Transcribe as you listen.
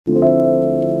Unboxing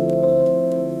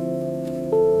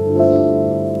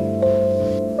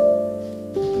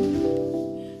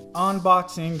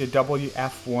the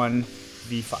WF-1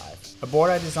 V5, a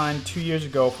board I designed 2 years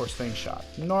ago for Slingshot.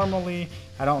 Normally,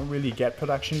 I don't really get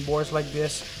production boards like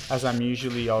this, as I'm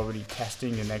usually already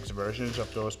testing the next versions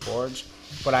of those boards,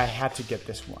 but I had to get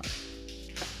this one.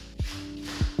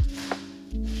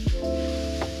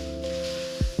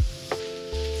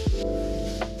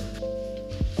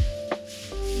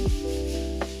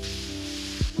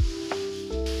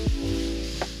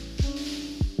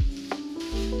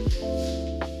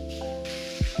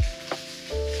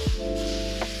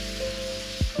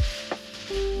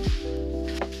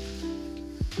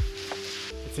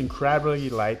 It's incredibly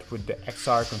light with the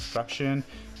XR construction,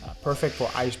 perfect for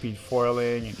high-speed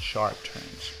foiling and sharp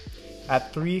turns.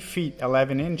 At 3 feet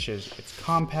 11 inches, it's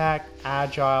compact,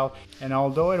 agile, and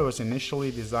although it was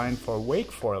initially designed for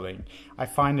wakefoiling, I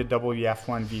find the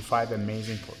WF-1 V5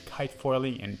 amazing for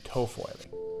kitefoiling and towfoiling.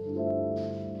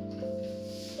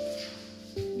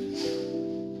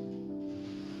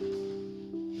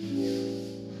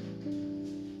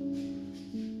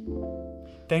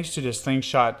 Thanks to the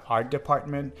Slingshot art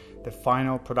department, the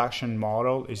final production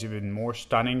model is even more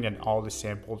stunning than all the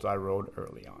samples I wrote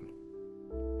early on.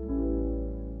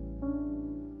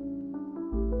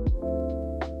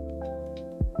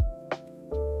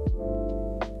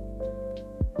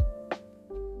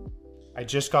 I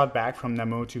just got back from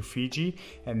Namotu, Fiji,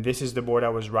 and this is the board I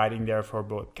was riding there for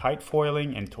both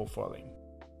kitefoiling and towfoiling.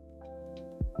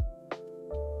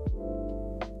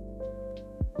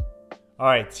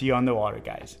 Alright, see you on the water,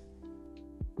 guys.